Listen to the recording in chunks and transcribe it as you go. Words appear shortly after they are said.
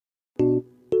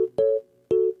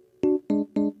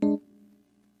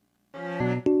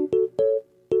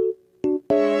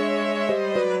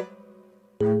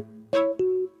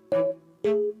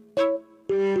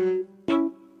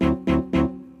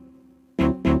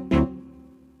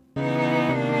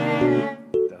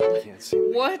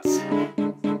What? The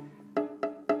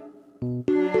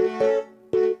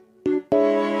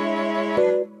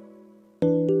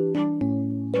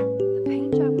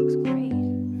paint job looks great.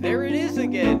 There it is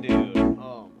again, dude.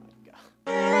 Oh my god.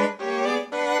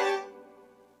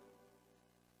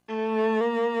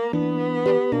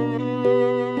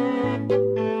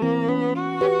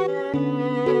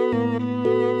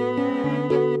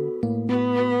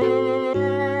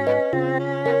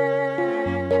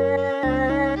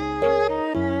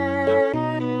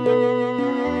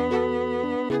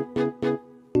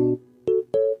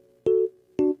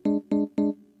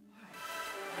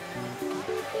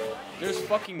 There's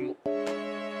fucking...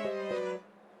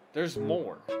 There's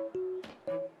more.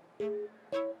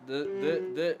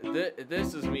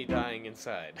 This is me dying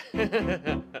inside.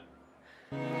 Oh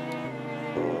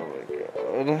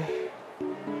my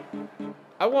god.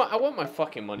 I want my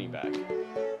fucking money back.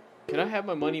 Can I have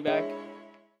my money back?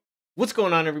 What's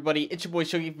going on, everybody? It's your boy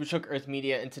Shuggy from Shook Earth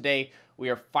Media, and today we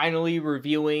are finally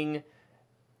reviewing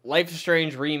Life is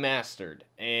Strange Remastered.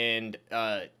 And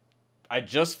I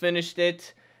just finished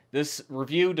it. This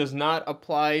review does not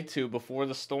apply to Before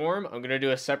the Storm. I'm going to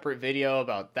do a separate video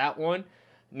about that one.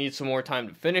 Need some more time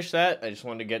to finish that. I just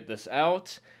wanted to get this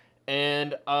out.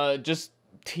 And just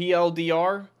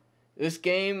TLDR, this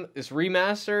game, this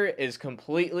remaster, is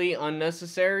completely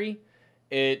unnecessary.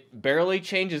 It barely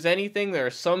changes anything. There are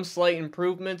some slight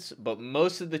improvements, but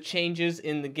most of the changes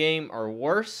in the game are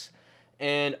worse.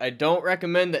 And I don't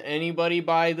recommend that anybody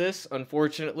buy this,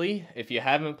 unfortunately. If you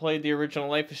haven't played the original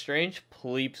Life is Strange,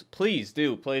 please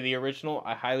do play the original.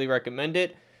 I highly recommend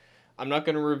it. I'm not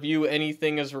going to review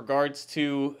anything as regards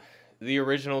to the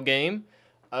original game.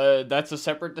 That's a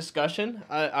separate discussion.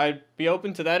 I'd be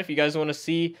open to that if you guys want to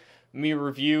see me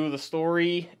review the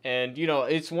story. And, you know,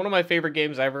 it's one of my favorite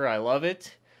games ever. I love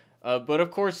it. But, of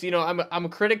course, you know, I'm a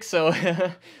critic, so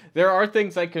there are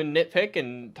things I can nitpick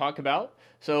and talk about.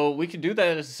 So we could do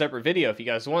that as a separate video if you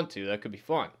guys want to. That could be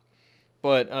fun.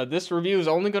 But this review is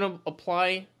only going to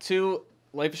apply to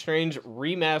Life is Strange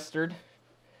Remastered.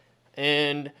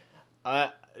 And,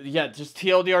 yeah, just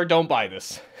TLDR, don't buy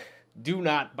this. Do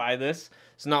not buy this.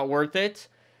 It's not worth it.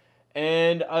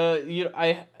 And, you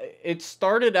know, it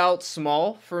started out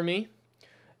small for me.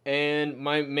 And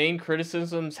my main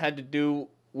criticisms had to do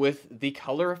with the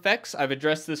color effects. I've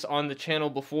addressed this on the channel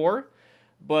before.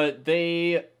 But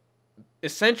they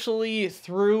essentially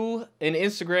threw an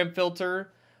Instagram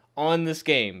filter on this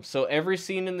game. So every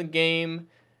scene in the game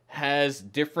has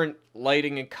different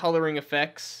lighting and coloring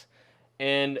effects.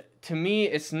 And to me,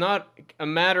 it's not a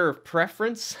matter of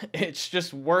preference. It's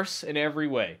just worse in every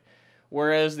way.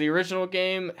 Whereas the original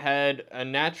game had a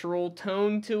natural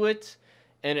tone to it,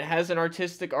 and it has an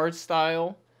artistic art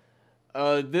style.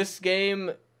 This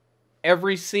game,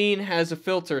 every scene has a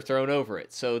filter thrown over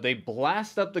it. So they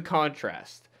blast up the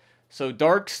contrast. So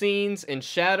dark scenes and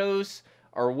shadows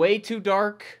are way too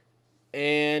dark,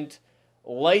 and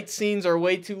light scenes are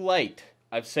way too light.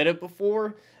 I've said it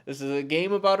before, this is a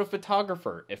game about a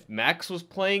photographer. If Max was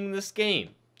playing this game,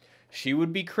 she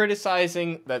would be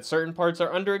criticizing that certain parts are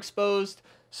underexposed,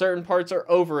 certain parts are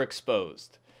overexposed.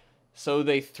 So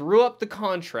they threw up the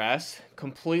contrast,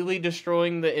 completely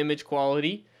destroying the image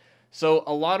quality. So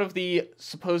a lot of the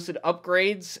supposed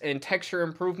upgrades and texture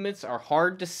improvements are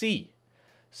hard to see.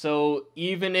 So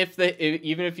even if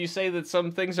you say that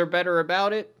some things are better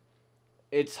about it,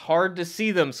 it's hard to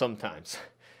see them sometimes.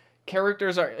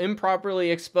 Characters are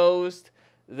improperly exposed.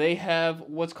 They have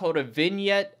what's called a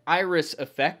vignette iris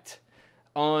effect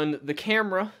on the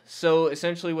camera. So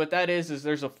essentially what that is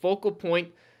there's a focal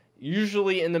point,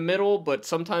 usually in the middle, but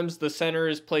sometimes the center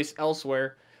is placed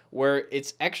elsewhere, where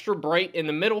it's extra bright in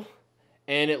the middle,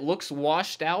 and it looks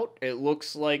washed out. It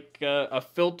looks like a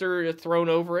filter thrown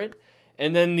over it.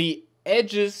 And then the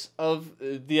edges of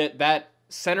that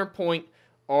center point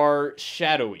are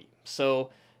shadowy. So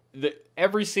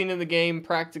every scene in the game,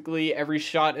 practically every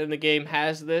shot in the game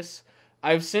has this.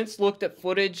 I've since looked at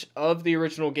footage of the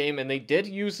original game, and they did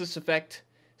use this effect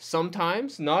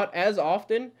sometimes, not as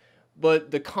often, but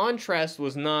the contrast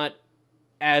was not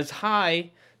as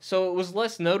high, so it was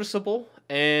less noticeable.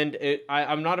 And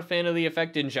I'm not a fan of the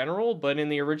effect in general, but in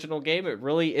the original game, it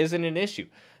really isn't an issue.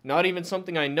 Not even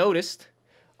something I noticed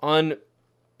on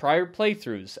prior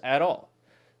playthroughs at all.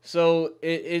 So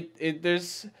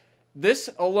there's this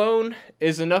alone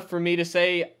is enough for me to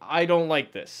say I don't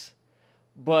like this.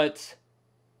 But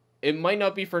it might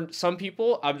not be for some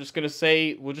people. I'm just going to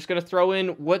say, we're just going to throw in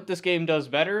what this game does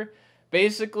better.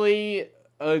 Basically,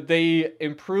 they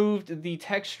improved the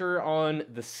texture on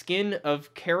the skin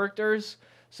of characters.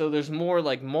 So there's more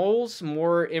like moles,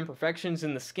 more imperfections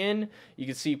in the skin. You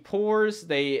can see pores.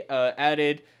 They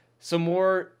added some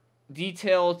more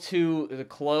detail to the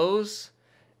clothes,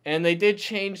 and they did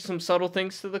change some subtle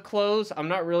things to the clothes. I'm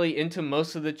not really into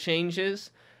most of the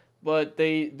changes, but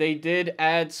they did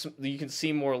add some. You can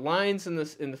see more lines in the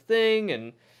thing,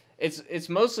 and it's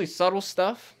mostly subtle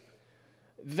stuff.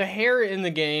 The hair in the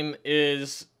game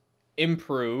is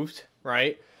improved,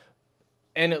 right?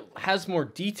 And it has more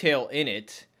detail in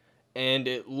it, and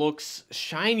it looks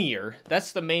shinier.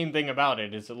 That's the main thing about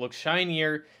it, is it looks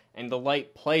shinier and the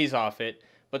light plays off it.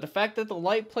 But the fact that the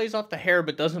light plays off the hair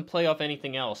but doesn't play off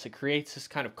anything else, it creates this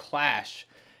kind of clash,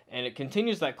 and it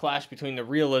continues that clash between the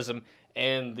realism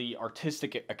and the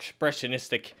artistic,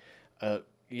 expressionistic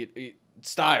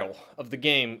style of the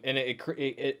game, and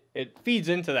it feeds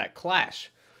into that clash.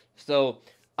 So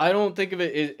I don't think of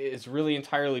it as really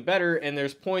entirely better, and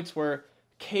there's points where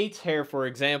Kate's hair, for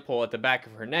example, at the back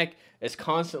of her neck is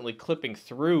constantly clipping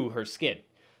through her skin.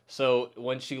 So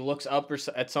when she looks up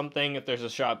at something, if there's a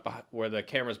shot where the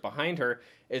camera's behind her,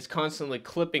 it's constantly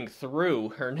clipping through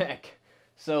her neck.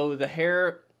 So the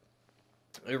hair,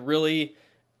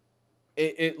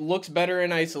 it looks better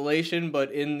in isolation,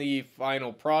 but in the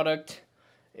final product,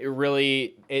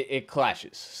 it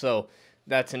clashes. So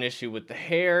that's an issue with the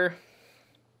hair.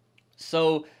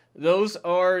 So those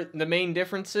are the main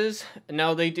differences.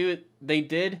 Now they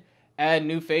did add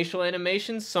new facial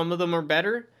animations. Some of them are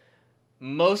better.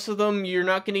 Most of them you're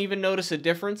not going to even notice a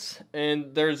difference.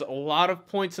 And there's a lot of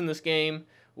points in this game.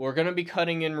 We're going to be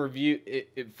cutting in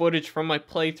footage from my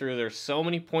playthrough. There's so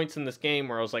many points in this game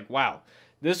where I was like, wow,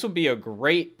 this would be a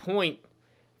great point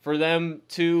for them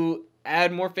to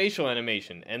add more facial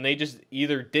animation. And they just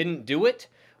either didn't do it,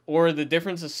 or the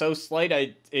difference is so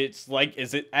slight, it's like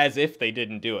as if they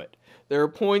didn't do it. There are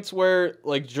points where,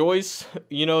 like, Joyce,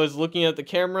 is looking at the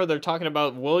camera, they're talking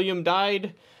about William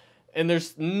died, and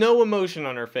there's no emotion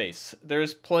on her face.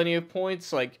 There's plenty of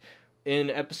points, like in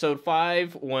episode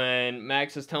 5, when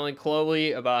Max is telling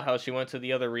Chloe about how she went to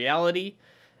the other reality.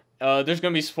 There's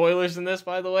going to be spoilers in this,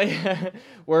 by the way,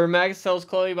 where Max tells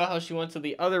Chloe about how she went to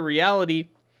the other reality,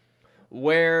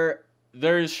 where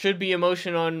there should be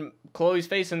emotion on Chloe's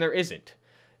face, and there isn't.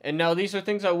 And now these are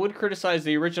things I would criticize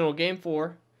the original game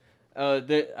for.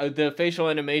 The facial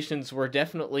animations were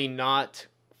definitely not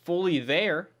fully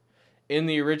there in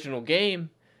the original game,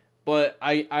 but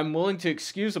I'm willing to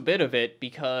excuse a bit of it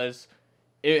because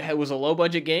it was a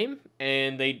low-budget game,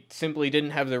 and they simply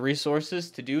didn't have the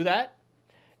resources to do that.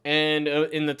 And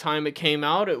in the time it came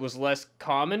out, it was less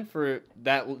common for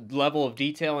that level of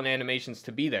detail and animations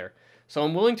to be there. So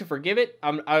I'm willing to forgive it.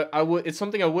 It's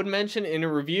something I would mention in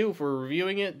a review if we're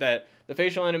reviewing it, that the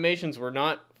facial animations were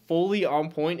not fully on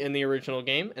point in the original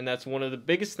game, and that's one of the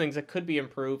biggest things that could be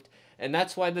improved. And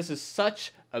that's why this is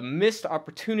such a missed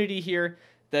opportunity here,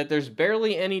 that there's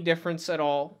barely any difference at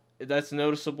all that's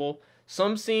noticeable.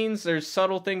 Some scenes, there's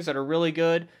subtle things that are really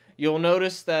good. You'll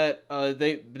notice that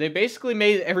they basically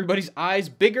made everybody's eyes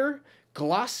bigger,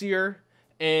 glossier,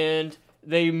 and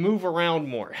they move around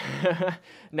more.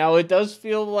 Now, it does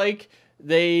feel like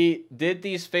they did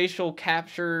these facial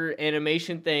capture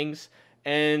animation things,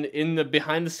 and in the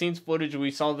behind-the-scenes footage, we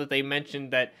saw that they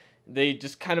mentioned that they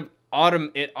just kind of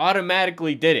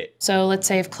automatically did it. So let's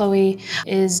say if Chloe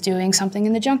is doing something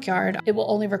in the junkyard, it will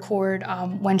only record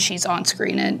when she's on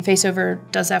screen, and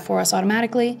VoiceOver does that for us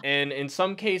automatically. And in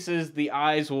some cases, the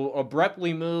eyes will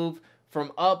abruptly move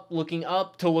from looking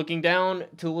up, to looking down,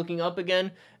 to looking up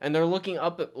again, and they're looking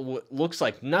up at what looks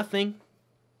like nothing.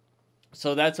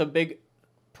 So that's a big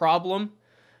problem.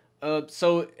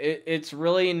 So it's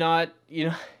really not,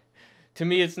 to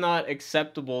me, it's not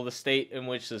acceptable, the state in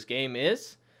which this game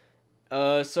is.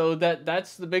 So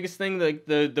that's the biggest thing.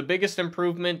 The biggest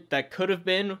improvement that could have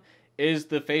been is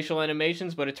the facial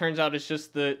animations, but it turns out it's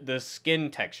just the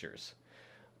skin textures.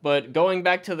 But going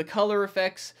back to the color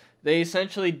effects, they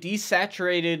essentially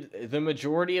desaturated the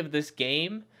majority of this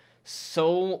game.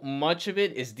 So much of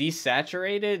it is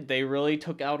desaturated. They really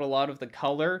took out a lot of the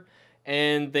color,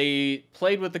 and they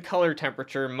played with the color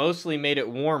temperature, mostly made it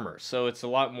warmer. So it's a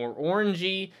lot more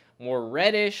orangey, more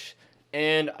reddish,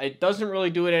 and it doesn't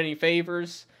really do it any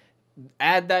favors.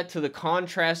 Add that to the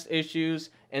contrast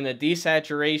issues and the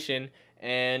desaturation,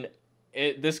 and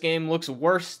this game looks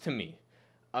worse to me.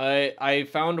 I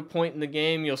found a point in the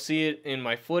game, you'll see it in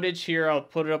my footage here, I'll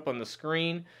put it up on the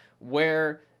screen,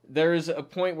 where there's a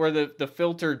point where the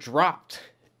filter dropped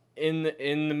in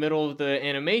the middle of the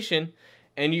animation,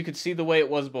 and you could see the way it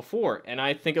was before, and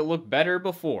I think it looked better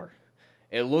before.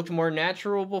 It looked more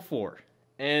natural before.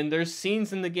 And there's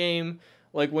scenes in the game,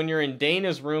 like when you're in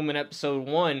Dana's room in episode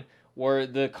 1, where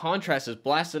the contrast is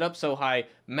blasted up so high,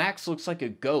 Max looks like a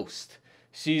ghost.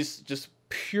 She's just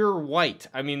pure white.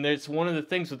 I mean, that's one of the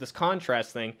things with this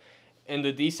contrast thing and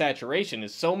the desaturation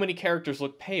is so many characters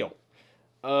look pale.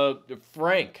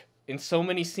 Frank, in so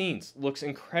many scenes, looks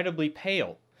incredibly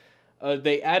pale.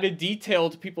 They added detail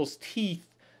to people's teeth,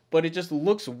 but it just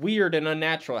looks weird and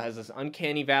unnatural. It has this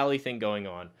uncanny valley thing going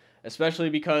on, especially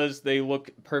because they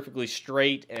look perfectly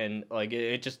straight and like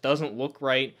it just doesn't look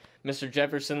right. Mr.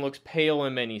 Jefferson looks pale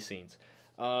in many scenes.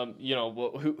 You know,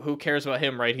 well, who cares about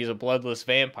him, right? He's a bloodless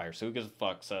vampire, so who gives a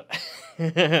fuck? So,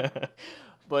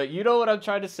 but you know what I'm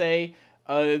trying to say?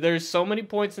 There's so many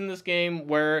points in this game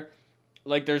where,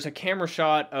 like, there's a camera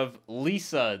shot of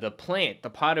Lisa, the plant, the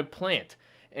potted plant,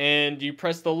 and you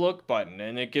press the look button,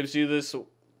 and it gives you this,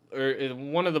 or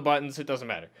one of the buttons, it doesn't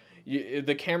matter.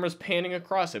 The camera's panning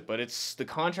across it, but the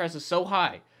contrast is so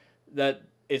high that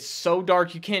it's so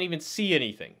dark you can't even see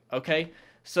anything, okay?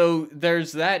 So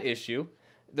there's that issue.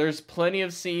 There's plenty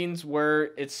of scenes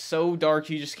where it's so dark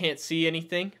you just can't see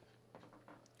anything.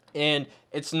 And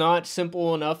it's not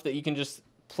simple enough that you can just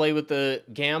play with the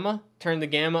gamma, turn the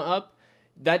gamma up.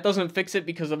 That doesn't fix it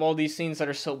because of all these scenes that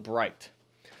are so bright.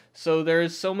 So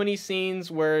there's so many scenes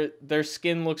where their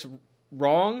skin looks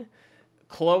wrong.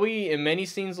 Chloe in many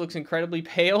scenes looks incredibly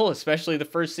pale, especially the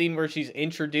first scene where she's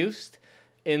introduced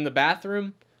in the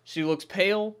bathroom. She looks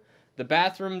pale. The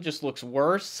bathroom just looks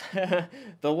worse.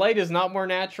 The light is not more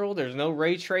natural. There's no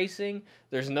ray tracing.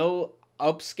 There's no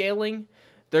upscaling.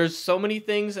 There's so many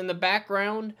things in the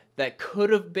background that could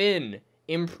have been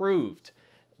improved.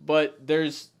 But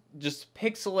there's just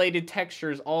pixelated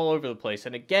textures all over the place.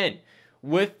 And again,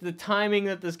 with the timing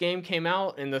that this game came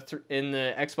out in the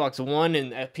Xbox One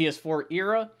and PS4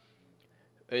 era,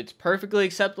 it's perfectly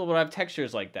acceptable to have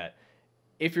textures like that.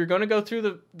 If you're going to go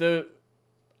through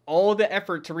all the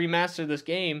effort to remaster this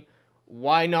game,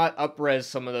 why not up-res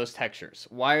some of those textures?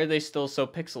 Why are they still so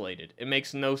pixelated? It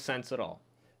makes no sense at all.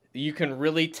 You can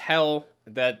really tell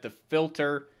that the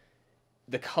filter,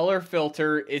 the color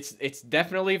filter, it's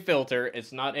definitely a filter.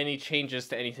 It's not any changes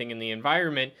to anything in the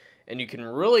environment. And you can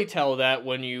really tell that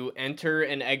when you enter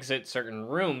and exit certain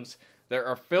rooms, there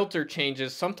are filter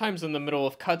changes, sometimes in the middle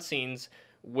of cutscenes,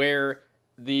 where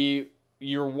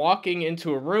you're walking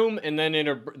into a room and then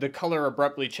the color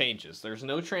abruptly changes. There's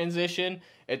no transition.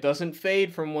 It doesn't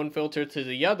fade from one filter to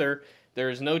the other. There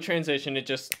is no transition. It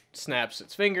just snaps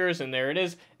its fingers and there it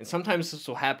is. And sometimes this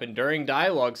will happen during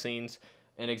dialogue scenes.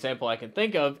 An example I can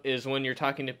think of is when you're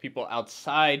talking to people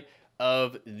outside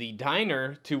of the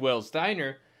diner, Two Whales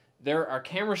Diner. There are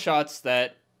camera shots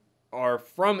that are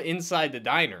from inside the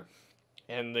diner,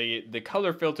 and the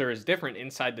color filter is different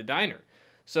inside the diner.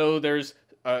 So there's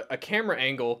a camera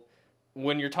angle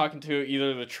when you're talking to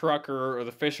either the trucker or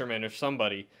the fisherman or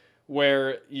somebody,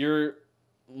 where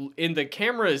the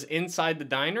camera is inside the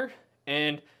diner,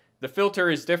 and the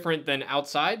filter is different than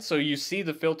outside, so you see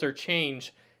the filter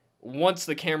change once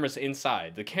the camera's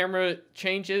inside. The camera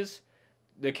changes,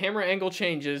 the camera angle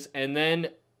changes, and then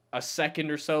a second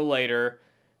or so later,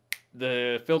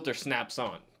 the filter snaps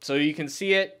on. So you can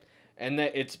see it, and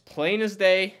that it's plain as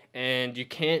day, and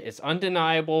it's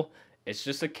undeniable. It's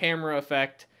just a camera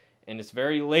effect, and it's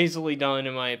very lazily done,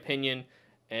 in my opinion.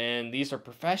 And these are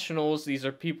professionals. These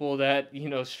are people that,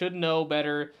 should know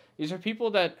better. These are people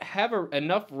that have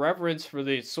enough reverence for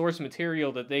the source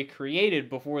material that they created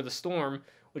before the storm,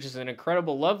 which is an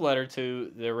incredible love letter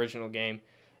to the original game.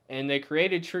 And they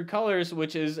created True Colors,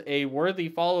 which is a worthy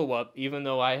follow-up, even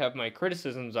though I have my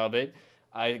criticisms of it.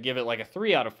 I give it like a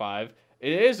 3 out of 5.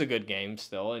 It is a good game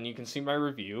still, and you can see my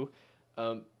review.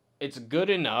 It's good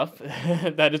enough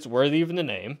that it's worthy of the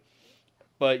name.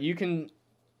 But you can...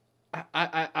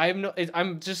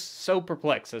 I'm just so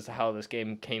perplexed as to how this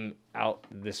game came out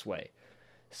this way.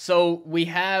 So we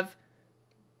have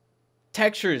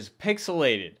textures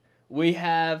pixelated. We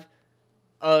have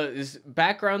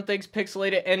background things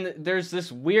pixelated, and there's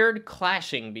this weird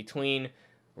clashing between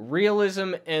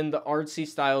realism and the artsy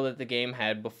style that the game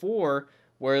had before,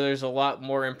 where there's a lot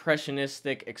more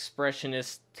impressionistic,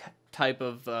 expressionist type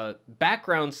of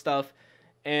background stuff,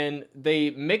 and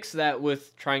they mix that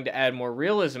with trying to add more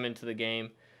realism into the game.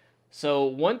 So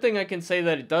one thing I can say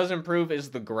that it does improve is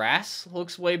the grass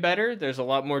looks way better. There's a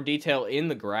lot more detail in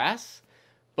the grass,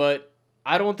 but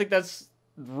I don't think that's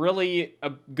really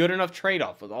a good enough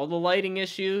trade-off with all the lighting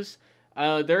issues.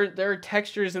 There are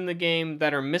textures in the game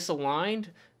that are misaligned.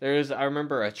 I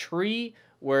remember a tree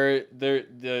where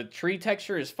the tree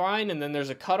texture is fine, and then there's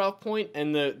a cutoff point,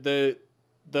 and the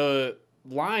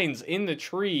lines in the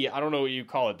tree, I don't know what you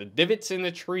call it, the divots in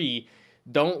the tree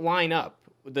don't line up.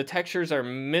 The textures are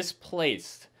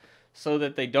misplaced so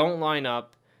that they don't line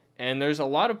up, And there's a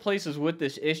lot of places with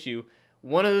this issue.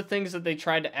 One of the things that they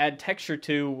tried to add texture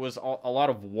to was a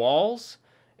lot of walls,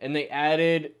 and they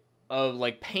added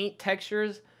like paint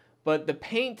textures, but the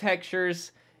paint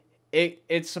textures,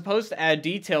 it's supposed to add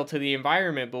detail to the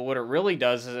environment, but what it really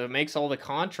does is it makes all the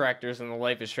contractors in the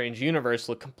Life is Strange universe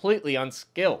look completely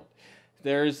unskilled.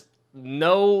 There's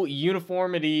no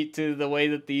uniformity to the way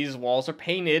that these walls are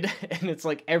painted, and it's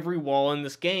like every wall in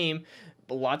this game,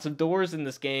 lots of doors in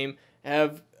this game,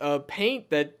 have paint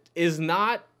that is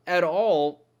not at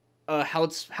all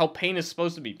how paint is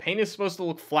supposed to be. Paint is supposed to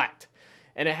look flat,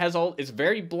 and it's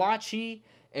very blotchy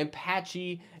and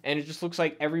patchy, and it just looks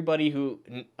like everybody who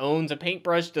owns a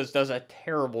paintbrush does a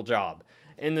terrible job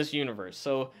in this universe.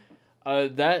 So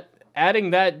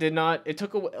adding that did not, it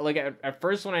took away, like at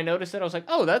first when I noticed it, I was like,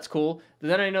 oh, that's cool. But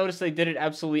then I noticed they did it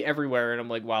absolutely everywhere, and I'm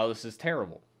like, wow, this is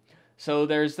terrible. So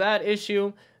there's that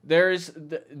issue.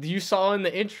 You saw in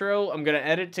the intro, I'm going to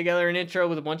edit together an intro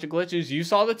with a bunch of glitches. You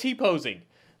saw the T-posing.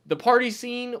 The party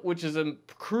scene, which is a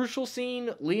crucial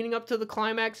scene leading up to the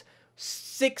climax,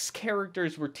 6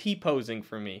 characters were T-posing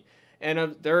for me.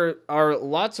 And there are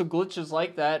lots of glitches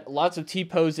like that, lots of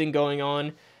T-posing going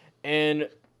on. And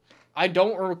I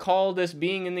don't recall this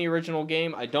being in the original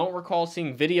game. I don't recall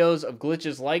seeing videos of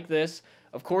glitches like this.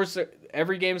 Of course,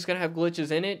 every game is going to have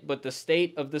glitches in it, but the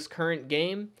state of this current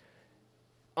game,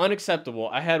 unacceptable.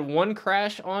 I had one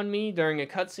crash on me during a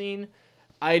cutscene.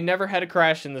 I never had a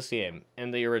crash in this game,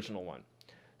 in the original one.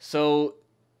 So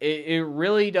it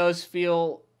really does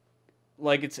feel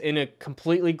like it's in a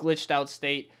completely glitched out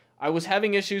state. I was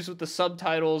having issues with the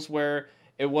subtitles where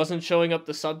it wasn't showing up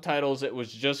the subtitles. It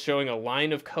was just showing a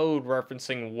line of code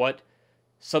referencing what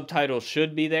subtitles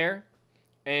should be there.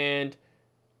 And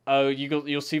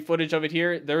you'll see footage of it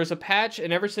here. There was a patch,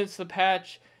 and ever since the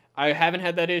patch, I haven't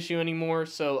had that issue anymore,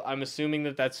 so I'm assuming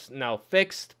that that's now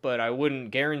fixed, but I wouldn't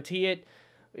guarantee it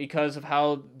because of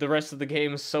how the rest of the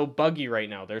game is so buggy right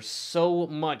now. There's so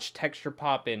much texture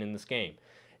pop in this game.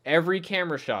 Every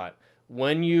camera shot,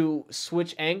 when you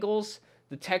switch angles,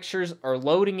 the textures are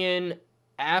loading in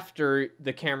after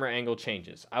the camera angle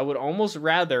changes. I would almost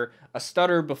rather a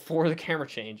stutter before the camera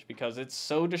change because it's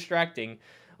so distracting.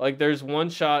 Like there's one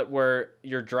shot where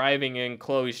you're driving in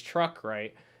Chloe's truck,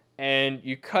 right? And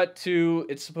you cut to,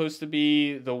 it's supposed to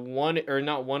be the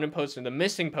the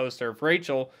missing poster of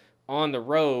Rachel on the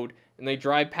road, and they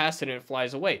drive past it and it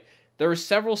flies away. There were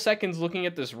several seconds looking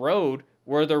at this road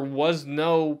where there was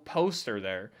no poster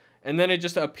there, and then it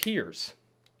just appears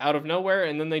out of nowhere,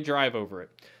 and then they drive over it.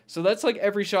 So that's like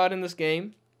every shot in this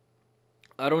game.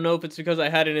 I don't know if it's because I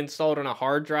had it installed on a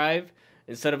hard drive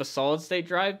instead of a solid state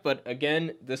drive, but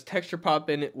again, this texture pop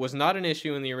in was not an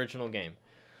issue in the original game.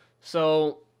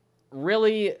 So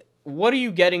really, what are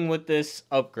you getting with this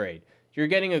upgrade? You're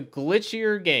getting a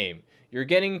glitchier game. You're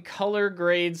getting color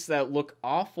grades that look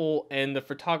awful, and the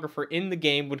photographer in the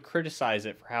game would criticize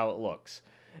it for how it looks.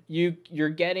 You're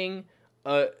getting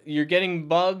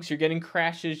bugs, you're getting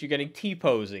crashes, you're getting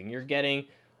T-posing, you're getting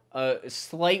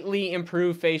slightly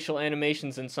improved facial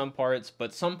animations in some parts,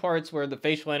 but some parts where the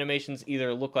facial animations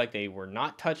either look like they were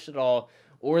not touched at all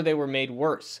or they were made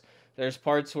worse. There's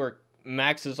parts where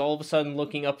Max is all of a sudden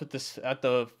looking up at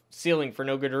the ceiling for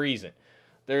no good reason.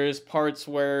 There's parts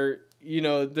where,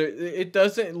 it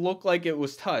doesn't look like it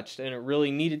was touched, and it really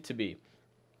needed to be.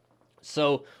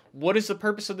 So, what is the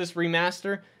purpose of this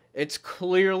remaster? It's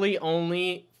clearly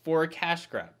only for a cash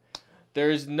grab.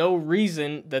 There's no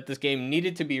reason that this game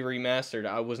needed to be remastered.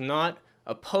 I was not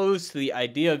opposed to the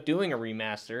idea of doing a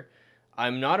remaster.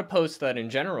 I'm not opposed to that in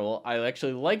general. I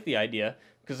actually like the idea,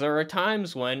 because there are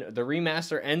times when the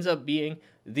remaster ends up being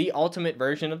the ultimate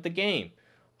version of the game.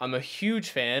 I'm a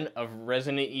huge fan of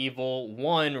Resident Evil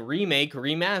 1 Remake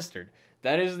Remastered.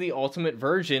 That is the ultimate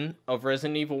version of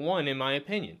Resident Evil 1 in my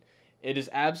opinion. It is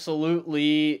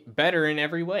absolutely better in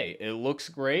every way. It looks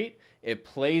great, it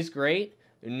plays great,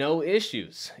 no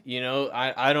issues.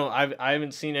 I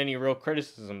haven't seen any real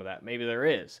criticism of that. Maybe there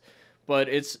is. But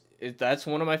that's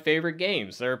one of my favorite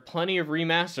games. There are plenty of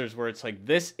remasters where it's like,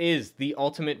 this is the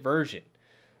ultimate version.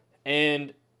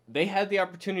 And they had the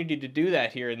opportunity to do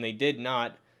that here, and they did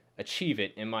not achieve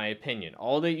it, in my opinion.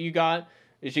 All that you got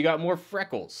is you got more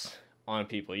freckles on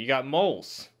people. You got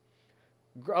moles.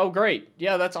 Oh, great.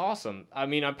 Yeah, that's awesome. I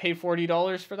mean, I paid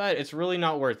 $40 for that. It's really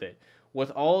not worth it.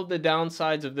 With all of the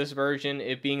downsides of this version,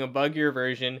 it being a buggier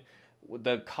version,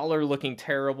 the color looking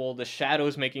terrible, the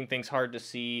shadows making things hard to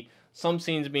see, some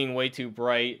scenes being way too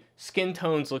bright, skin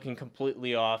tones looking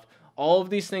completely off, all of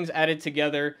these things added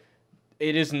together,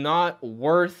 it is not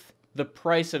worth the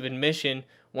price of admission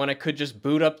when I could just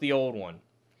boot up the old one.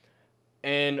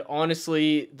 And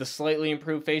honestly, the slightly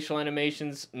improved facial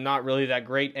animations, not really that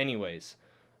great anyways.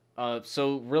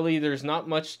 So really, there's not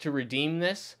much to redeem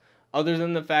this, other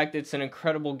than the fact it's an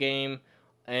incredible game,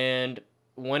 and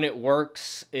when it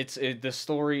works, the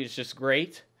story is just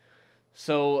great.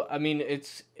 So I mean,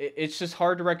 it's just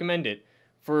hard to recommend it.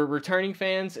 For returning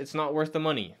fans, it's not worth the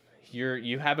money.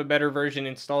 You have a better version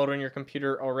installed on your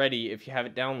computer already if you have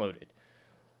it downloaded,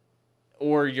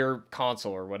 or your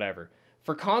console or whatever.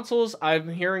 For consoles, I'm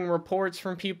hearing reports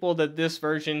from people that this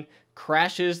version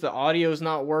crashes, the audio is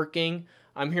not working.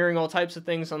 I'm hearing all types of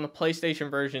things on the PlayStation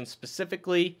version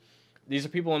specifically. These are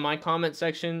people in my comment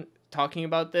section talking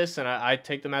about this, and I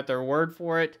take them at their word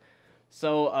for it.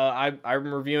 So I'm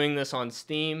reviewing this on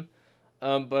Steam,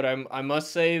 but I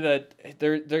must say that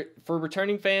for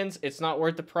returning fans, it's not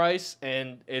worth the price,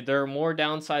 and there are more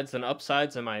downsides than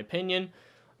upsides in my opinion.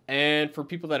 And for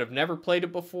people that have never played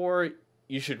it before,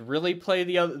 you should really play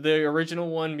the original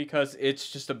one, because it's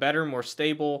just a better, more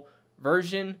stable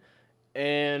version,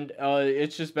 and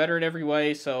it's just better in every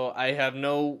way. So I have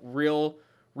no real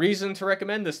reason to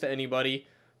recommend this to anybody.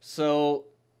 So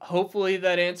hopefully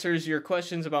that answers your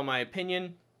questions about my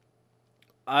opinion.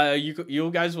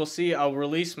 You guys will see I'll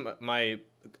release my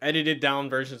edited down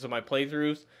versions of my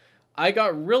playthroughs. I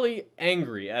got really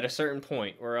angry at a certain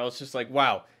point where I was just like,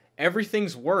 wow,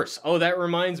 everything's worse. Oh, that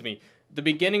reminds me. The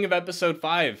beginning of episode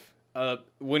 5,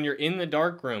 when you're in the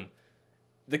dark room,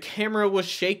 the camera was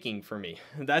shaking for me.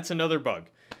 That's another bug.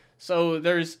 So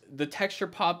there's the texture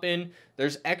pop in.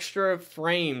 There's extra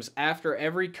frames after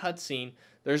every cutscene.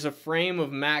 There's a frame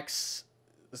of Max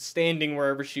standing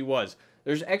wherever she was.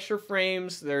 There's extra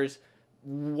frames. There's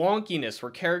wonkiness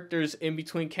where characters in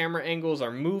between camera angles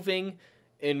are moving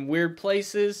in weird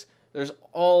places. There's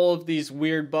all of these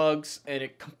weird bugs, and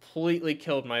it completely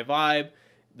killed my vibe.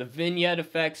 The vignette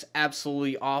effects,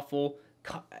 absolutely awful.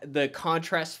 The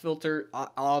contrast filter,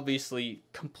 obviously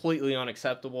completely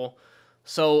unacceptable.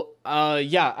 So,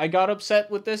 yeah, I got upset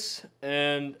with this,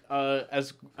 and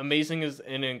as amazing as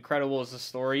and incredible as the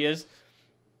story is,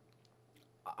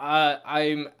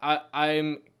 I'm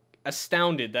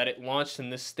astounded that it launched in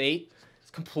this state.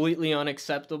 It's completely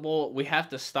unacceptable. We have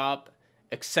to stop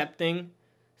accepting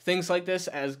things like this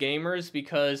as gamers,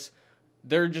 because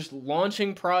they're just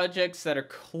launching projects that are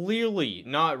clearly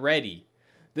not ready.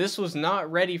 This was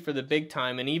not ready for the big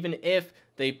time, and even if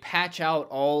they patch out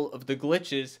all of the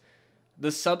glitches,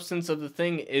 the substance of the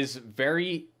thing is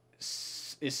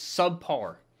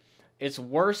subpar. It's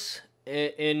worse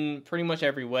in pretty much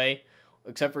every way,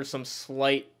 except for some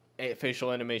slight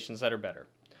facial animations that are better.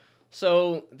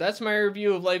 So that's my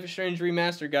review of Life is Strange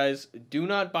Remastered, guys. Do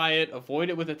not buy it. Avoid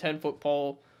it with a 10-foot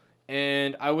pole.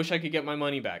 And I wish I could get my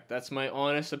money back. That's my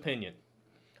honest opinion.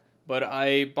 But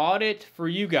I bought it for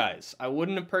you guys. I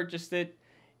wouldn't have purchased it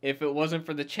if it wasn't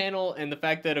for the channel and the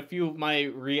fact that a few of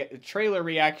my trailer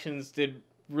reactions did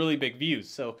really big views.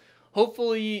 So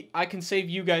hopefully I can save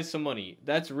you guys some money.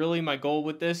 That's really my goal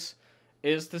with this,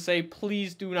 is to say,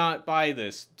 please do not buy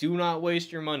this. Do not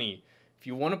waste your money. If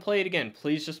you want to play it again,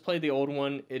 please just play the old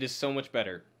one. It is so much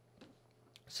better.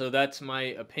 So that's my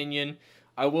opinion.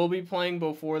 I will be playing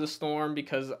Before the Storm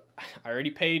because I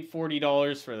already paid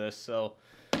 $40 for this, so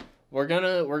we're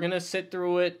gonna sit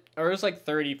through it. Or it was like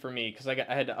 $30 for me because I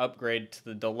had to upgrade to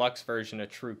the deluxe version of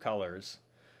True Colors.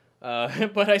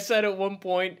 But I said at one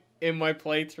point in my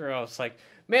playthrough, I was like,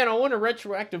 man, I want to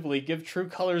retroactively give True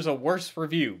Colors a worse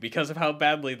review because of how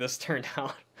badly this turned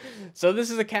out. So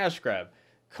this is a cash grab.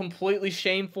 Completely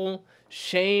shameful.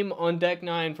 Shame on Deck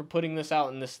 9 for putting this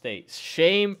out in this state.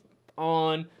 Shame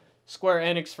on Square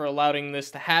Enix for allowing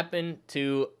this to happen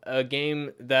to a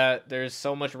game that there's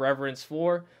so much reverence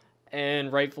for,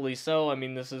 and rightfully so. I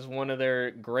mean, this is one of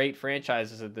their great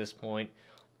franchises at this point,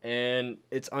 and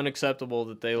it's unacceptable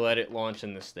that they let it launch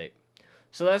in this state.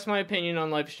 So that's my opinion on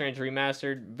Life is Strange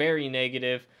Remastered. Very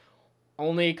negative.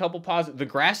 Only a couple positive. The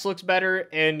grass looks better,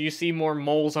 and you see more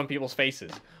moles on people's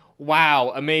faces.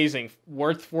 Wow, amazing.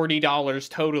 Worth $40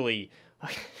 totally.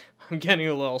 I'm getting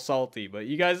a little salty, but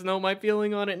you guys know my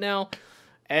feeling on it now,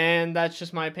 and that's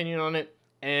just my opinion on it,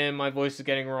 and my voice is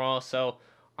getting raw, so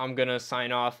I'm gonna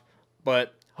sign off,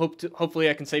 but hopefully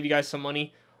I can save you guys some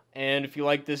money. And if you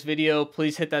like this video,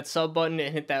 please hit that sub button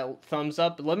and hit that thumbs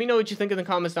up. Let me know what you think in the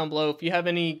comments down below. If you have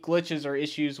any glitches or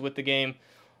issues with the game,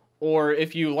 or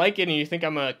if you like it and you think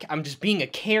I'm just being a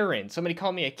Karen. Somebody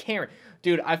called me a Karen.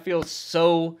 Dude, I feel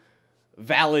so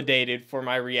validated for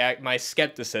my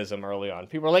skepticism early on.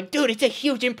 People are like, dude, it's a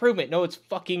huge improvement. No, it's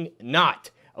fucking not.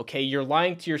 Okay, you're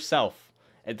lying to yourself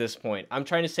at this point. I'm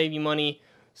trying to save you money,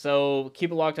 so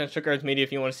keep it locked on Sugar Media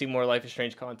if you want to see more Life is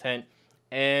Strange content.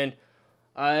 And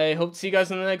I hope to see you guys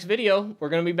in the next video. We're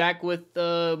going to be back with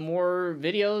more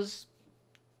videos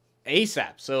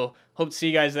ASAP. So hope to see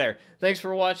you guys there. Thanks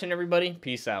for watching, everybody.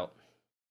 Peace out.